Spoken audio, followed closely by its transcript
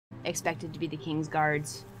expected to be the king's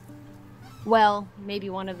guards. Well, maybe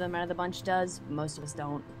one of them out of the bunch does, but most of us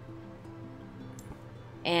don't.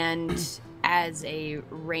 And as a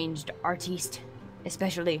ranged artiste,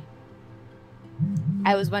 especially,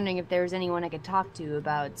 I was wondering if there was anyone I could talk to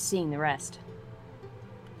about seeing the rest.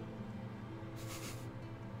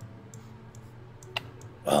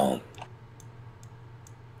 Well,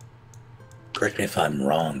 correct me if I'm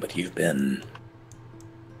wrong, but you've been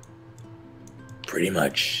pretty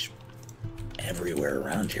much everywhere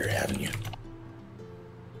around here, haven't you?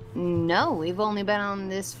 No, we've only been on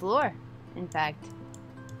this floor, in fact.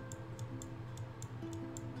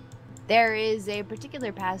 There is a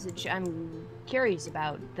particular passage I'm curious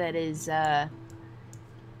about that is,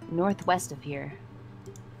 northwest of here.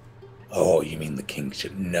 Oh, you mean the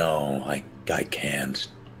kingship? No, I can't.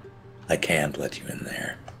 I can't let you in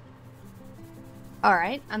there.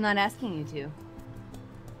 Alright, I'm not asking you to.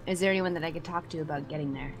 Is there anyone that I could talk to about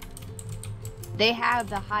getting there? They have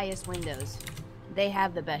the highest windows. They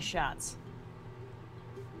have the best shots.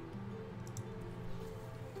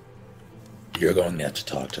 You're going to have to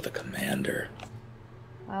talk to the commander.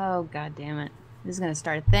 Oh, god damn it. This is gonna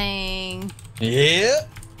start a thing. Yeah.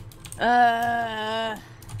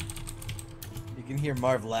 You can hear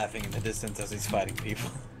Marv laughing in the distance as he's fighting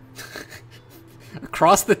people.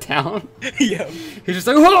 Across the town? Yeah. He's just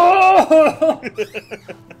like, whoa!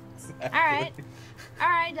 Alright.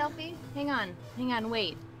 Alright, Delphi. Hang on,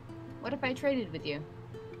 wait. What if I traded with you?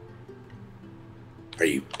 Are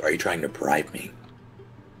you trying to bribe me?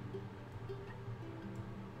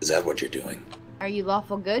 Is that what you're doing? Are you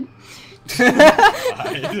lawful good?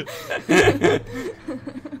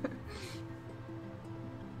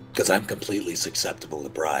 Because I'm completely susceptible to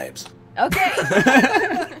bribes. Okay.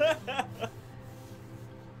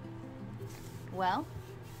 Well,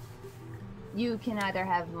 you can either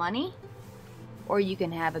have money, or you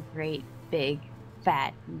can have a great, big,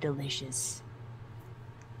 fat, delicious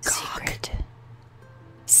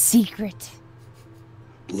secret.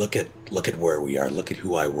 Look at where we are. Look at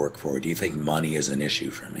who I work for. Do you think money is an issue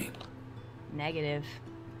for me? Negative.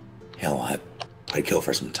 Hell, I'd kill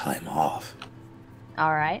for some time off.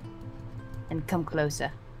 Alright. And come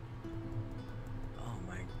closer. Oh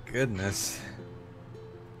my goodness.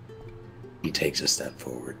 He takes a step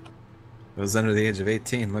forward. Those under the age of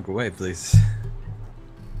 18, look away, please.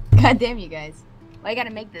 God damn you guys. Why I gotta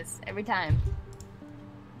make this every time?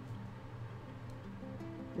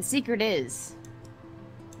 The secret is...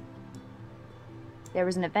 there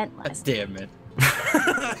was an event last night. Damn it.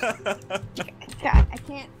 God, I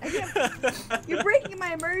can't. You're breaking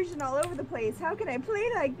my immersion all over the place. How can I play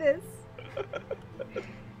like this?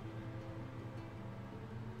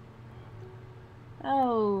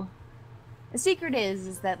 Oh. The secret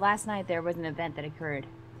is that last night there was an event that occurred.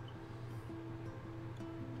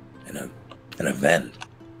 An event?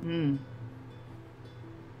 Hmm.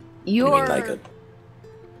 You mean like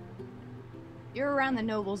You're around the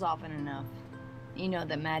nobles often enough. You know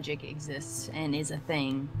that magic exists and is a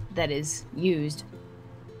thing that is used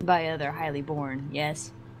by other highly born,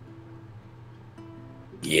 yes?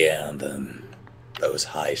 Yeah, those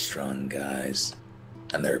high-strung guys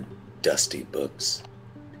and their dusty books.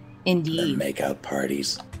 Indeed. Their make-out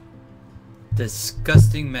parties.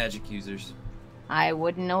 Disgusting magic users. I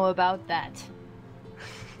wouldn't know about that.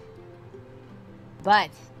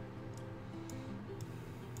 But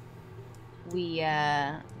we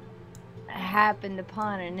happened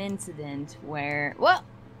upon an incident where, well,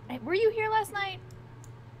 were you here last night,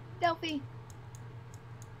 Delphi?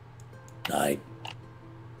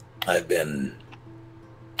 I've been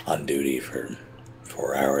on duty for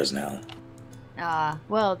 4 hours now.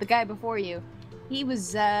 Well, the guy before you, he was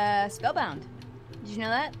spellbound. Did you know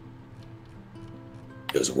that?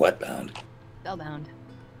 It was what bound? Spellbound.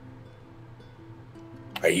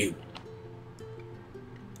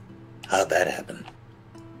 How'd that happen?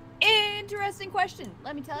 Interesting question.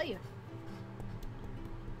 Let me tell you.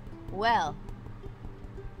 Well,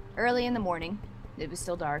 early in the morning, it was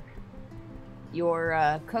still dark.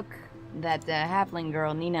 Your cook, that halfling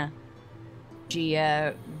girl, Nina, she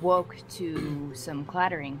woke to some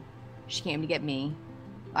clattering. She came to get me.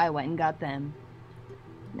 I went and got them.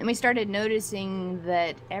 Then we started noticing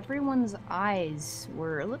that everyone's eyes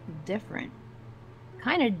were a little different.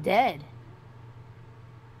 Kind of dead.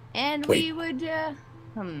 And Wait. we would,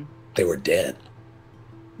 They were dead.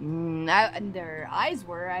 Their eyes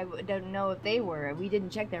were. I don't know if they were. We didn't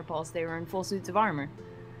check their pulse. They were in full suits of armor.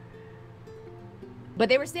 But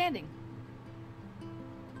they were standing.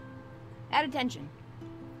 At attention.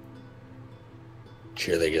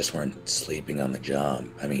 Sure, they just weren't sleeping on the job.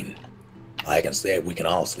 I mean, I can say we can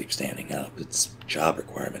all sleep standing up. It's a job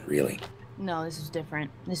requirement, really. No, this was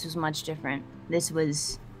different. This was much different. This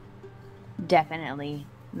was definitely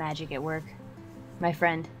magic at work. My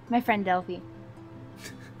friend Delphi.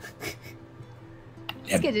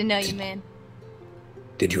 It's good to know you, man.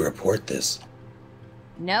 Did you report this?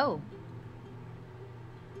 No.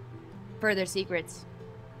 Further secrets.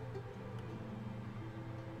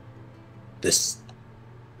 This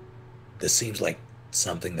seems like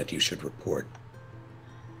something that you should report.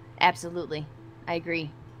 Absolutely. I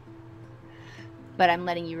agree. But I'm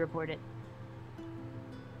letting you report it.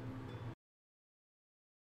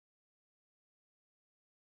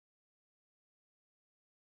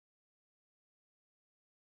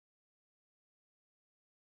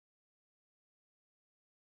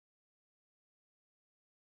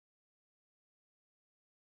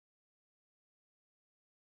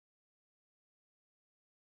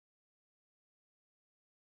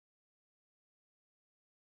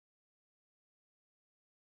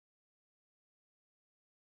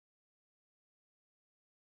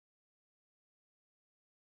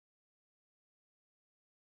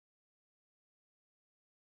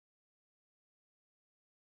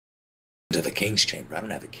 To the king's chamber. I don't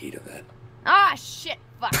have a key to that. Ah, shit,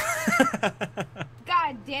 fuck.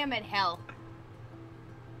 God damn it, hell.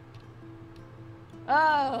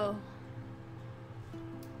 Oh.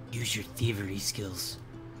 Use your thievery skills.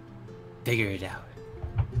 Figure it out.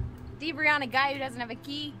 Thievery on a guy who doesn't have a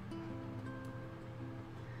key?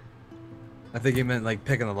 I think he meant like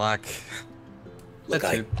picking the lock. Look,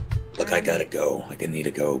 I gotta go. I need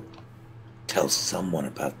to go tell someone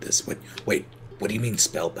about this. Wait, what do you mean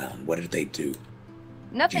spellbound? What did they do?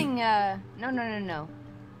 Nothing, no.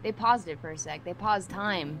 They paused it for a sec. They paused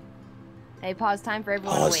time. They paused time for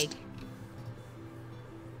everyone to wake.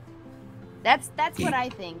 That's what I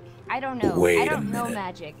think. I don't know. Wait I don't a know minute.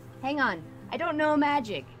 magic. Hang on. I don't know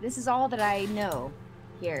magic. This is all that I know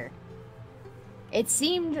here. It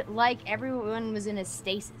seemed like everyone was in a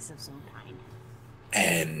stasis of some kind.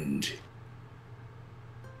 And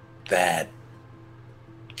that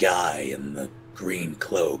guy in the green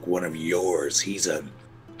cloak, one of yours, he's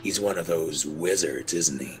one of those wizards,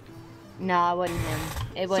 isn't he? No, it wasn't him.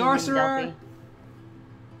 It wasn't Sorcerer! him, Delphi.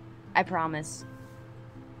 I promise.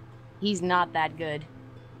 He's not that good.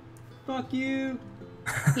 Fuck you.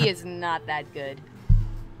 He is not that good.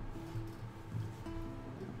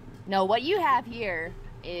 No, what you have here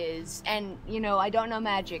is, and you know, I don't know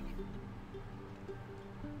magic,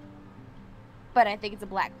 but I think it's a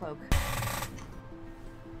black cloak.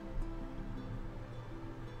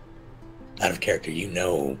 Out of character, you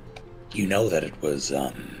know that it was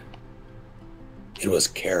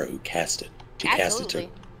Kara who cast it. She cast it to.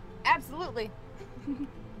 Absolutely.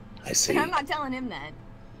 I see. I'm not telling him that.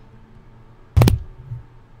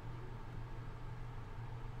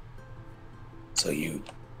 So you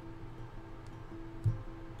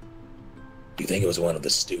think it was one of the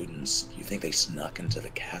students? You think they snuck into the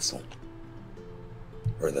castle?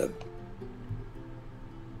 Or the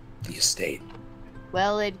estate?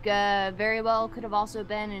 Well, it very well could have also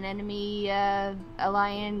been an enemy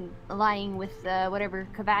allying with whatever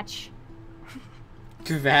Kvatch.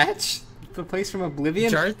 Kvatch? The place from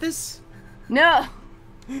Oblivion? Jarthus? No.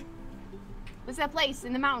 What's that place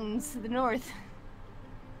in the mountains to the north?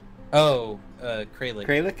 Oh, Kralik.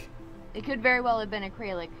 Kralik? It could very well have been a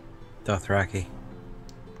Kralik. Dothraki.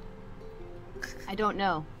 I don't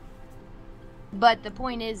know. But the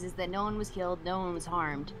point is that no one was killed, no one was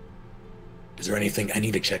harmed. Is there anything? I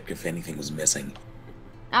need to check if anything was missing.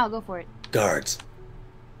 I'll go for it. Guards.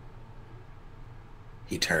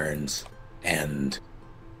 He turns, and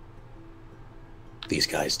these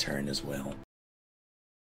guys turn as well.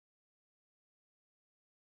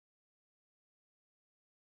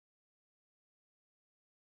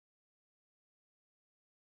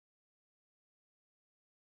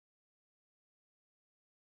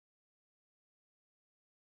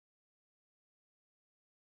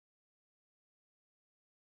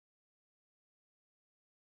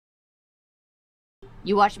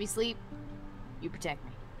 You watch me sleep, you protect me.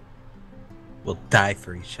 We'll die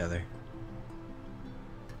for each other.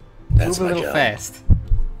 That's Move a my little job. fast.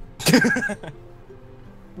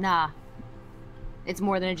 Nah. It's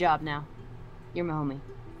more than a job now. You're my homie.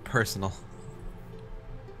 Personal.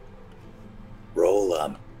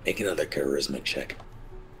 Roll, make another charisma check.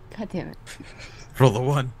 God damn it. Roll the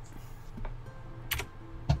one.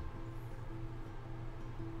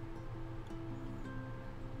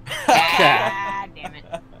 God damn it.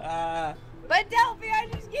 But Delphi, I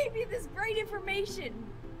just gave you this great information.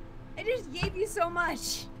 I just gave you so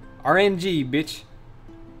much. RNG, bitch.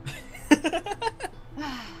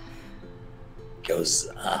 Goes,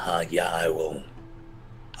 yeah, I will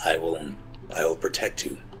protect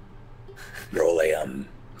you. Roll a,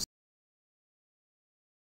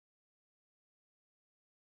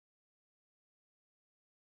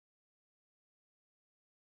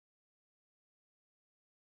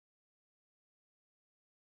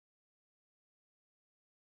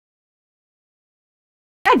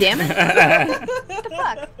 God damn it! What the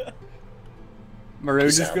fuck? Maru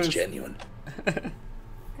just sounds goes. genuine.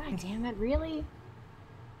 God damn it! Really?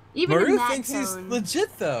 Even in Maru that thinks he's tone. legit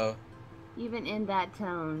though. Even in that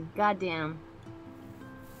tone. God damn.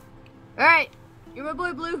 All right, you're my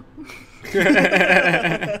boy Blue.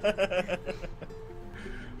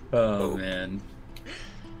 Oh man.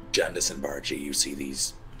 Jandis and Barchi, you see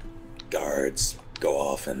these guards go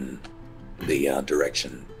off in the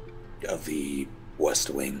direction of the West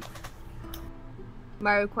Wing.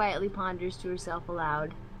 Maru quietly ponders to herself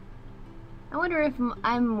aloud. I wonder if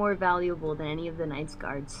I'm more valuable than any of the Knight's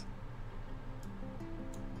Guards.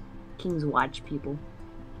 King's Watch people.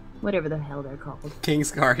 Whatever the hell they're called.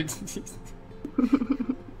 King's Guard.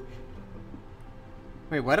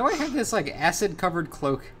 Wait, why do I have this like acid-covered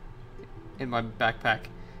cloak in my backpack?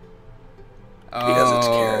 Because it's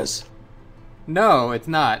Oh. Kara's. No, it's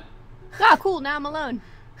not. Ah, cool, now I'm alone.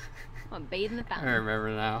 I'm bathing the I fountain. remember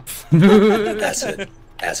now.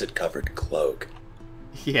 Acid covered cloak.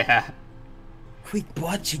 Yeah. Quick,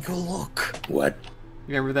 Bocce, go look. What?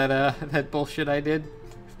 You remember that that bullshit I did?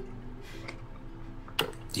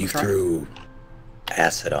 You threw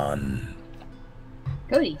acid on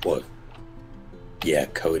Cody. what? Yeah,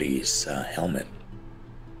 Cody's helmet.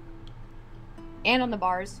 And on the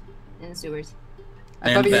bars in the sewers.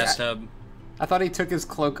 And bathtub. I thought he took his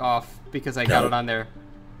cloak off because I got No. it on there.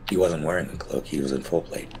 He wasn't wearing the cloak. He was in full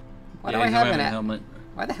plate. Why Yeah, do I he's have wearing an a helmet.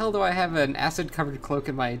 Why the hell do I have an acid-covered cloak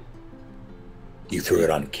in my? You threw it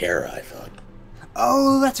on Kara, I thought.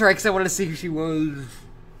 Oh, that's right. Because I wanted to see who she was.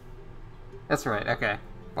 That's right. Okay.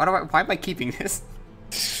 Why am I keeping this?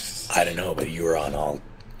 I don't know, but you were on all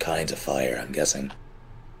kinds of fire, I'm guessing.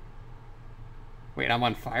 Wait, I'm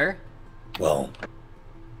on fire? Well,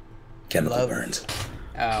 chemical Love. burns.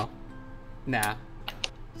 Oh. Nah.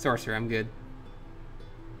 Sorcerer, I'm good.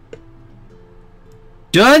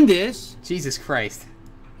 Done this. Jesus Christ.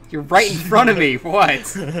 You're right in front of me.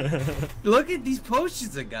 What? Look at these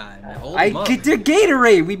potions I got. Man. Hold I them up. get the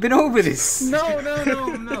Gatorade. We've been over this.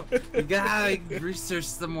 No. You gotta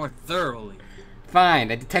research them more thoroughly.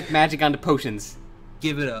 Fine. I detect magic onto potions.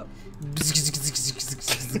 Give it up.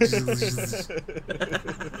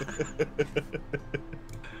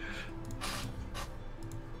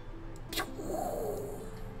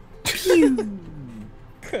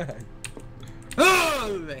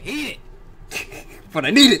 Oh, I hate But I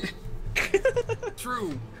need it. it.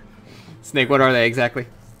 True. Snake, what are they exactly?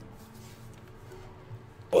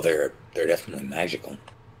 Well, they're definitely magical.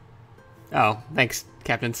 Oh, thanks,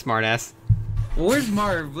 Captain Smartass. Well, where's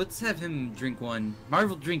Marv? Let's have him drink one. Marv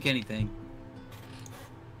will drink anything.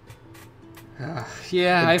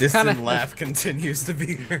 Yeah, The I've distant kind of laugh continues to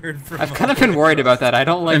be heard from. I've kind of been worried about that. I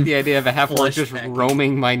don't like the idea of a half-orc just Flashbacking.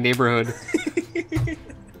 roaming my neighborhood.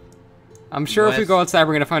 I'm sure if we go outside,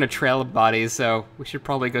 we're gonna find a trail of bodies, so we should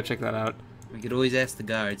probably go check that out. We could always ask the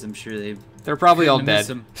guards. I'm sure They're probably all miss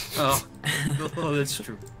dead. him. Oh. Oh, that's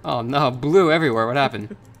true. Oh no, blue everywhere. What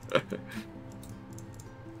happened?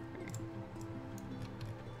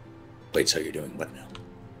 Wait, so you're doing what now?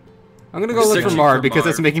 I'm gonna go We're look for searching Marv for because Marv.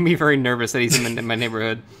 it's making me very nervous that he's in my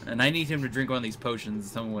neighborhood. And I need him to drink one of these potions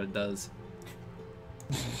and tell me what it does.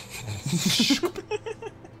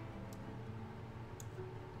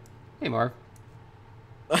 Hey, Marv.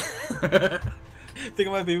 I think it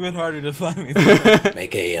might be a bit harder to find me.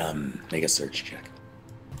 Make a search check.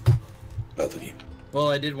 Both of you. Well,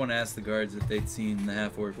 I did want to ask the guards if they'd seen the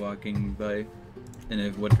half-orc walking by,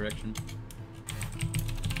 and what direction.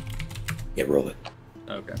 Yeah, roll it.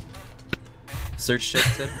 Okay. Search check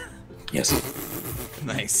said? Yes.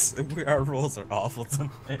 Nice. Our rolls are awful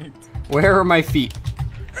tonight. Where are my feet?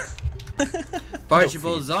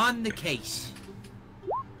 Archibald's on the case.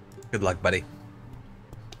 Good luck, buddy.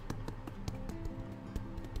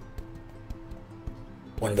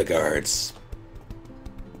 One of the guards.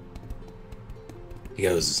 He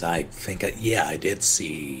goes, I think, yeah, I did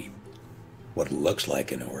see what looks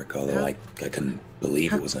like an orc, although I couldn't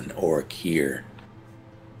believe it was an orc here.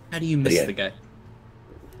 How do you miss Yeah. the guy?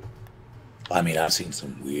 I mean, I've seen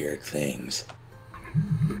some weird things.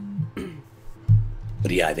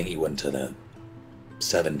 But yeah, I think he went to the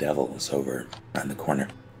Seven Devils over around the corner.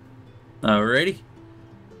 Alrighty.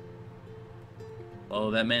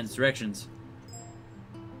 Follow that man's directions.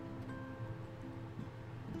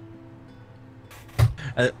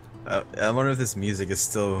 I wonder if this music is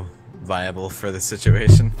still viable for the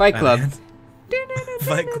situation. Fight Club.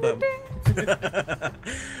 Fight Club.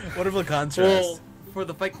 Wonderful contrast. Well, for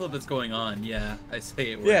the Fight Club that's going on, yeah, I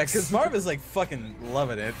say it works. Yeah, because Marv is like fucking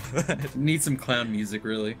loving it. Need some clown music,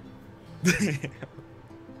 really.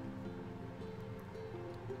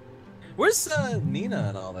 Where's Nina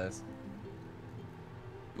and all this?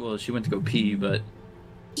 Well, she went to go pee, but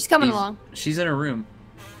She's coming along. she's in her room.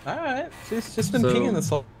 Alright, she's just been So, peeing this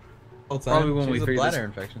whole time. probably when She we has a figure bladder this-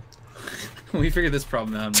 infection. We figure this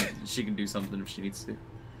problem out, and she can do something if she needs to.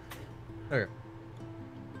 Okay.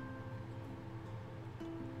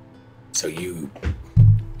 So you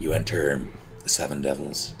enter the Seven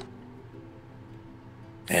Devils,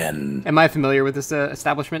 and Am I familiar with this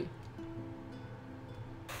establishment?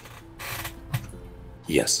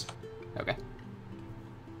 yes, Okay.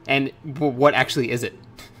 And what actually is it?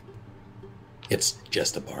 it's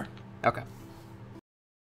just a bar. Okay.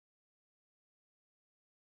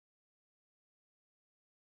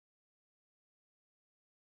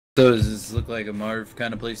 So does this look like a Marv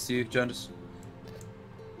kind of place to you, Jonas?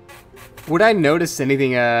 Would I notice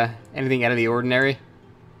anything anything out of the ordinary?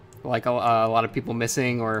 Like a lot of people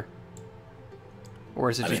missing, or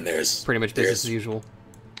is it I just mean, there's pretty much business as usual?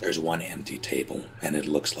 There's one empty table, and it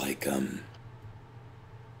looks like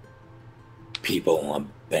people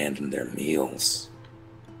abandoned their meals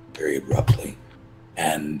very abruptly,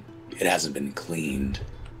 and it hasn't been cleaned.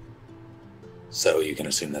 So you can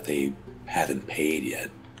assume that they haven't paid yet.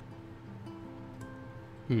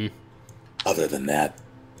 Other than that,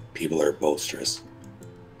 people are boisterous.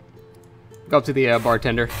 Go up to the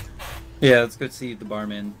bartender. Yeah, let's go see the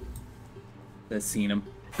barman that's seen him.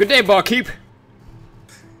 Good day, barkeep.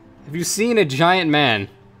 Have you seen a giant man?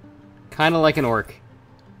 Kind of like an orc.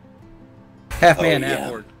 Half Oh, man, yeah.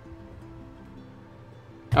 half orc.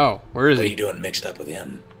 Oh, where is What are he? you doing mixed up with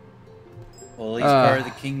him? Well, he's part of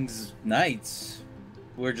the King's Knights.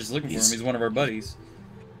 We're just looking for him. He's- He's one of our buddies.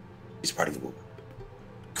 He's part of the...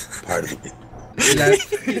 Part of the...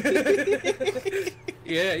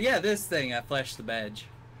 Yeah, this thing. I flashed the badge.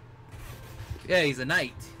 Yeah, he's a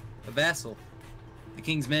knight, a vassal, the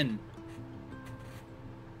King's men.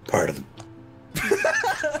 Part of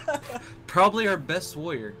the... Probably our best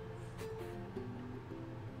warrior.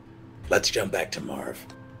 Let's jump back to Marv.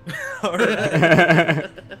 Alright,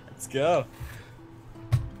 let's go.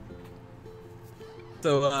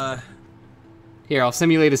 So, Here, I'll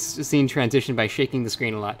simulate a scene transition by shaking the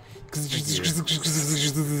screen a lot.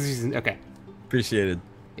 Okay. appreciated.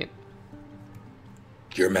 Yep.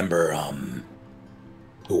 Do you remember,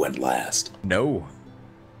 who went last? No.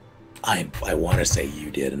 I want to say you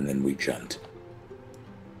did, and then we jumped.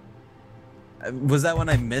 Was that one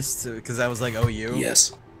I missed? Because I was like, oh, you?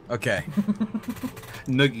 Yes. Okay.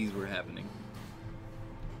 Nuggies were happening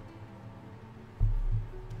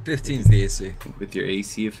 15's the AC. with your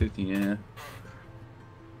AC of 50. Yeah.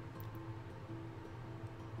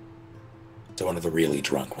 So one of the really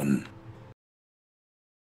drunk one.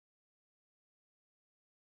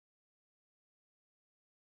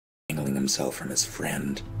 Angling himself from his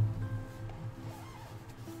friend.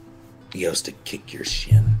 He goes to kick your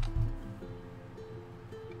shin.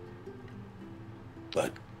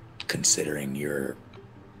 But considering you're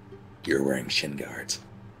wearing shin guards,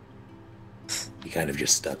 he kind of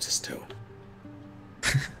just stubs his toe.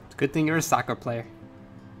 It's a good thing you're a soccer player.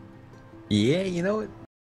 Yeah, you know what?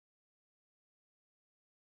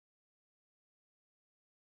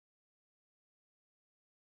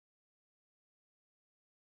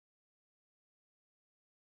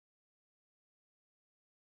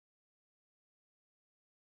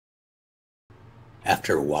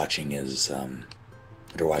 After watching his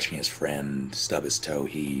friend stub his toe,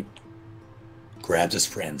 he grabs his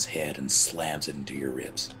friend's head and slams it into your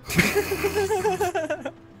ribs.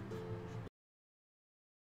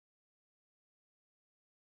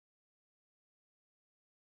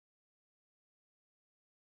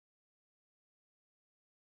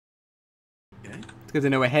 It's good to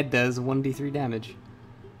know a head does 1d3 damage.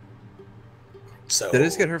 So Did I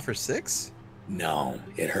just get her for 6? no,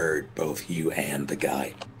 it hurt both you and the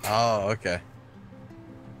guy. Oh, okay.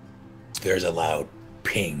 There's a loud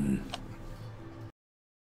ping.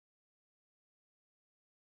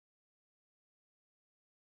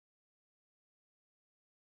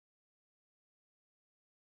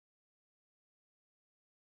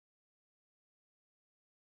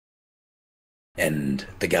 And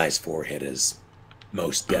the guy's forehead is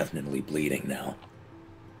most definitely bleeding now.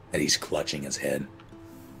 And he's clutching his head.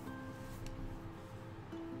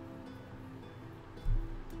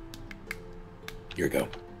 Your go.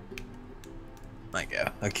 My go.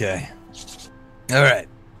 Okay. All right.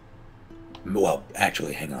 Well,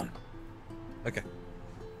 actually, hang on. Okay.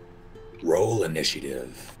 Roll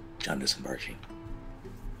initiative, John Disembarking.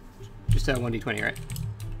 Just 1d20, right?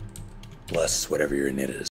 Plus whatever your knit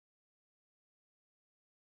is.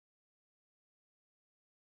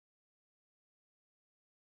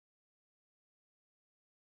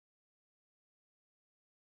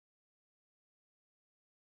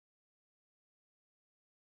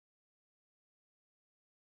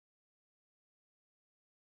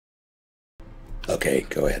 Okay,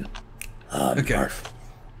 go ahead. Okay. Marv.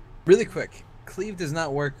 Really quick. Cleave does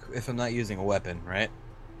not work if I'm not using a weapon, right?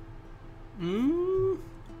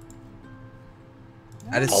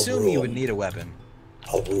 I'd assume you would need a weapon.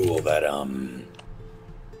 I'll rule that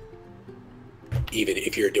even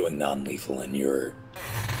if you're doing non-lethal and you're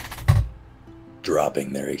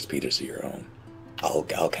dropping their HP to your own, I'll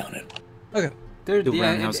count it. Okay. Do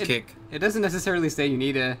roundhouse kick. It doesn't necessarily say you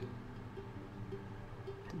need a.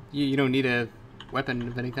 You don't need a weapon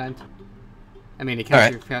of any kind. I mean, it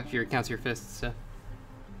counts your counts your fists. So.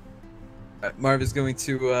 Marv is going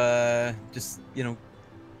to just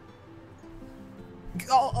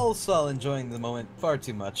also enjoying the moment far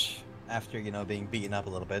too much after being beaten up a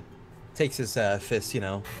little bit. Takes his fists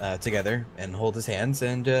together and holds his hands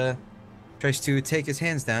and tries to take his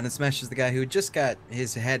hands down and smashes the guy who just got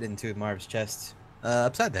his head into Marv's chest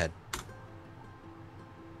upside the head.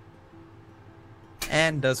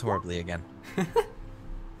 And does horribly again.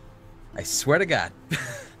 I swear to God.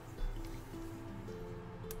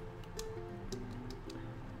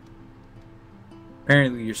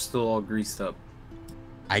 Apparently, you're still all greased up.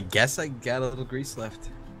 I guess I got a little grease left.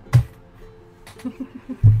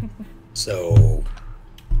 So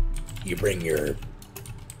you bring your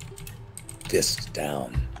fist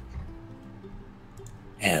down,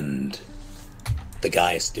 and the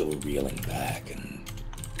guy is still reeling back, and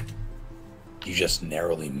you just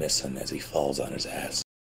narrowly miss him as he falls on his ass.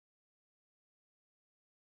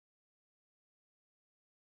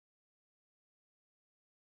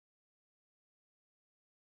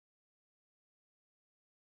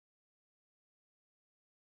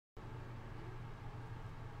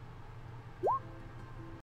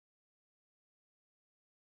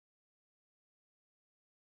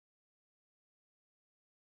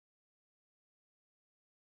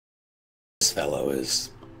 This fellow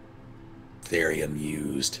is very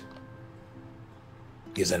amused.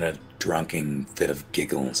 He's in a drunken fit of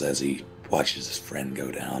giggles as he watches his friend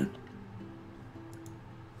go down.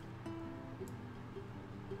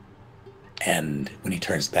 And when he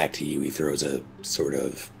turns back to you, he throws a sort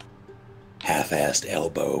of half-assed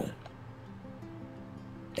elbow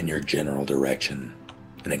in your general direction,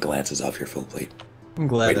 and it glances off your full plate. I'm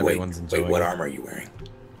glad everyone's enjoying. Wait, what armor are you wearing?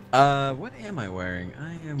 What am I wearing?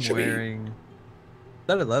 I am wearing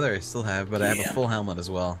studded leather. I still have, but I have a full helmet as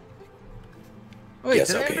well. Oh, wait,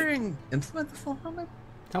 did I ever implement the full helmet?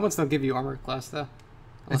 Helmets don't give you armor class though.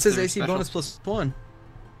 It says AC bonus +1.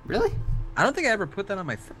 Really? I don't think I ever put that on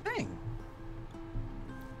my thing.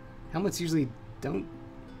 Helmets usually don't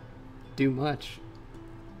do much.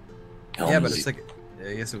 Helmets, yeah, but it's like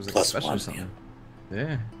I guess it was like a special or something.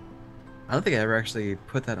 Yeah. I don't think I ever actually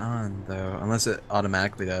put that on though, unless it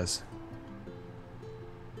automatically does.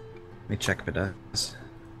 Let me check if it does.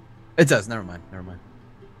 It does. Never mind. Never mind.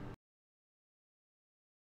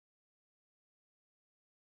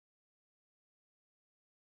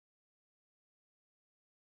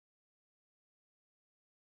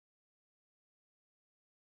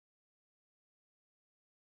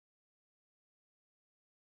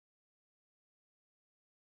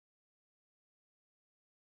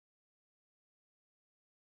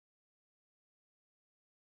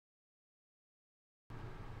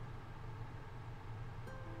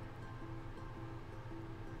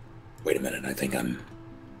 Wait a minute, I think I'm...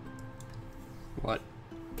 What?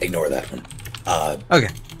 Ignore that one. Okay.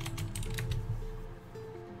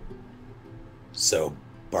 So,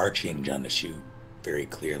 Barchi and Jandashu very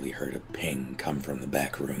clearly heard a ping come from the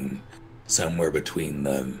back room, somewhere between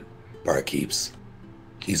the barkeeps.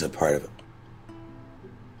 He's a part of it.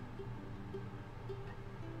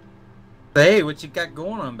 Hey, what you got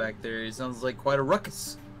going on back there? It sounds like quite a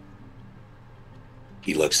ruckus.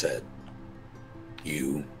 He looks at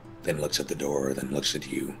you, then looks at the door, then looks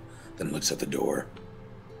at you, then looks at the door.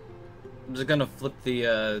 I'm just gonna flip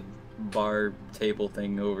the bar table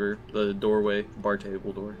thing over, the doorway, bar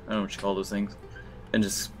table door. I don't know what you call those things. And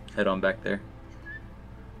just head on back there.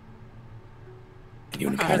 And you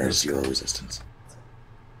encounter 0 resistance.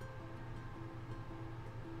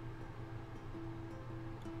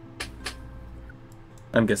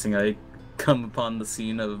 I'm guessing I come upon the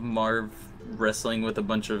scene of Marv wrestling with a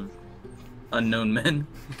bunch of unknown men.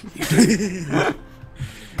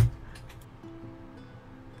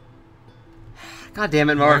 God damn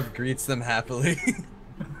it, Marv. Marv greets them happily.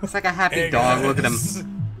 It's like a happy Hey, dog. guys. Look at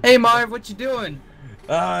him. Hey Marv, what you doing?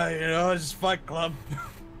 Just Fight Club.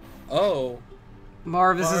 Oh,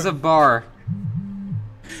 Marv, this is a bar.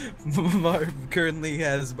 Marv currently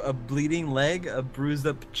has a bleeding leg, a bruised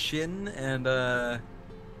up chin, and I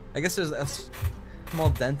guess there's a small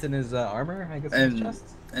dent in his armor. I guess in his chest.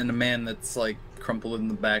 and a man that's like crumpled in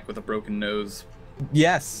the back with a broken nose.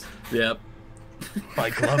 Yes. Yep.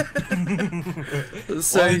 Fight Club.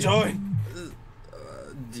 So enjoy.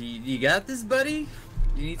 You got this, buddy?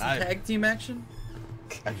 You need some tag team action?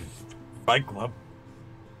 Fight Club.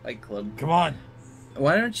 Fight Club. Come on.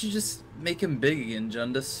 Why don't you just make him big again,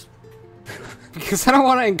 Jundus? Because I don't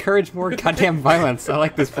want to encourage more goddamn violence. I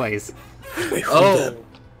like this place. Wait, hold Oh, up.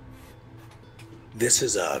 This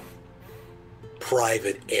is a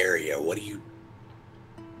private area. What do you...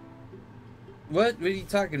 what? What are you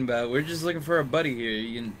talking about? We're just looking for a buddy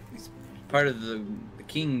here. He's part of the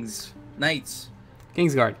King's Knights.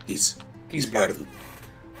 Kingsguard. He's Kingsguard. part of the...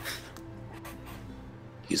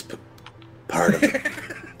 He's part of it.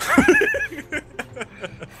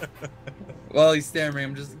 While he's staring at me,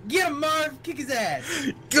 I'm just, get him, Marv! Kick his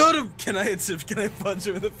ass! Go to. Can I punch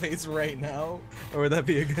him in the face right now, or would that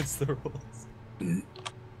be against the rules?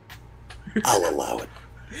 I'll allow it.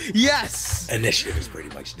 Yes. Initiative is pretty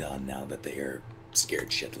much done now that they are scared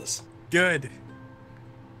shitless. Good.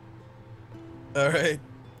 All right.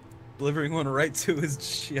 Delivering one right to his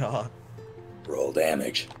jaw. Roll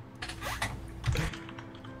damage.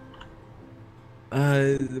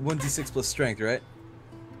 1d6 plus strength, right?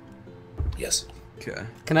 Yes. Okay.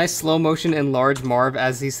 Can I slow motion enlarge Marv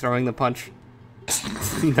as he's throwing the punch?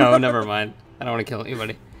 No, never mind. I don't want to kill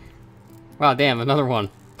anybody. Wow, damn, another one.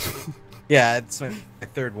 Yeah, it's my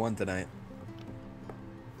third one tonight.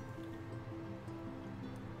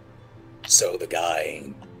 So the guy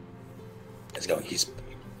is going, he's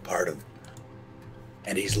part of,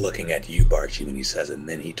 and he's looking at you, Barchi, when he says it, and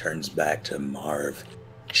then he turns back to Marv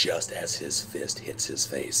just as his fist hits his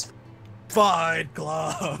face. Fight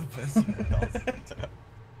Club!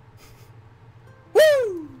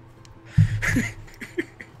 Woo!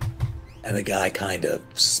 And the guy kind of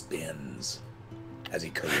spins as he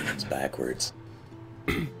careens backwards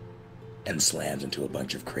and slams into a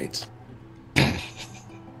bunch of crates. I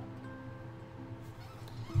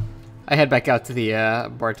head back out to the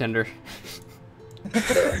bartender.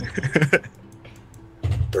 The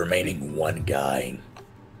remaining one guy.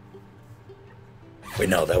 Wait,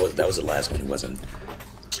 no, that was the last one who wasn't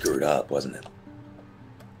screwed up, wasn't it?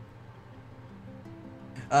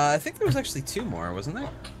 I think there was actually 2 more, wasn't there?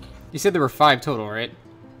 You said there were 5 total, right? I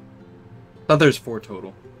thought there's 4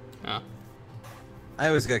 total. Oh. I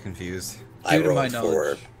always got confused. I Due to my rolled 4.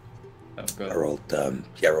 knowledge. Oh, go I ahead.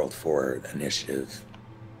 rolled 4 initiative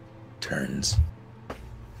turns.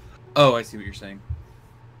 Oh, I see what you're saying.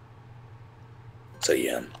 So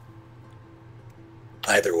yeah.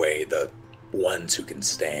 Either way, the ones who can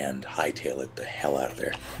stand hightail it the hell out of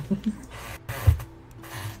there.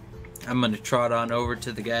 I'm gonna trot on over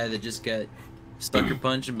to the guy that just got sucker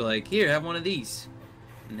punched and be like, here, have one of these.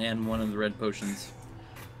 And hand one of the red potions.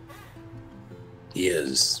 He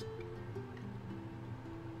is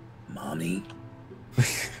mommy.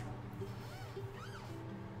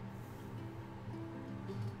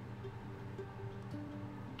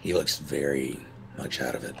 He looks very much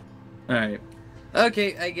out of it. Alright.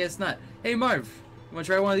 Okay, I guess not. Hey, Marv, you wanna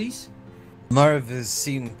try one of these? Marv is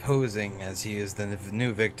seen posing as he is the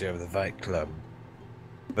new victor of the Fight Club.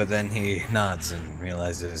 But then he nods and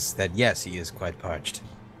realizes that yes, he is quite parched.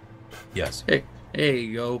 Yes. Hey, there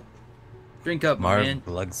you go. Drink up, my Marv man.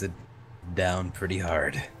 lugs it down pretty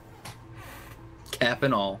hard. Cap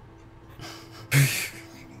and all.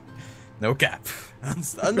 No cap.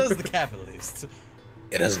 Undoes the cap at least.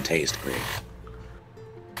 It doesn't taste great.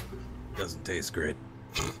 Doesn't taste great.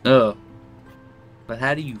 Oh. But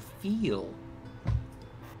how do you feel?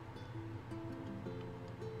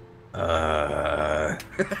 How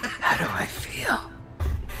do I feel?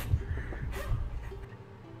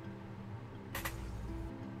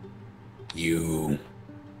 You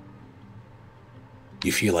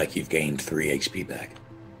feel like you've gained 3 HP back.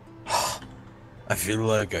 I feel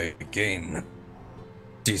like I gain a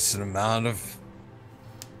decent amount of...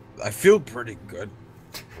 I feel pretty good.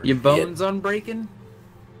 Your bones unbreaking?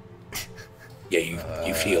 Yeah,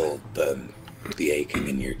 you feel the aching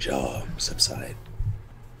in your jaw subside.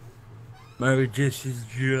 Maybe just is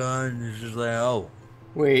John is just like, oh.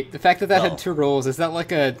 Wait, the fact that that Oh. had 2 rolls, is that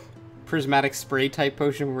like a prismatic spray type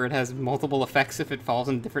potion where it has multiple effects if it falls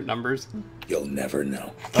in different numbers? You'll never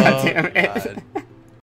know. God damn it. God.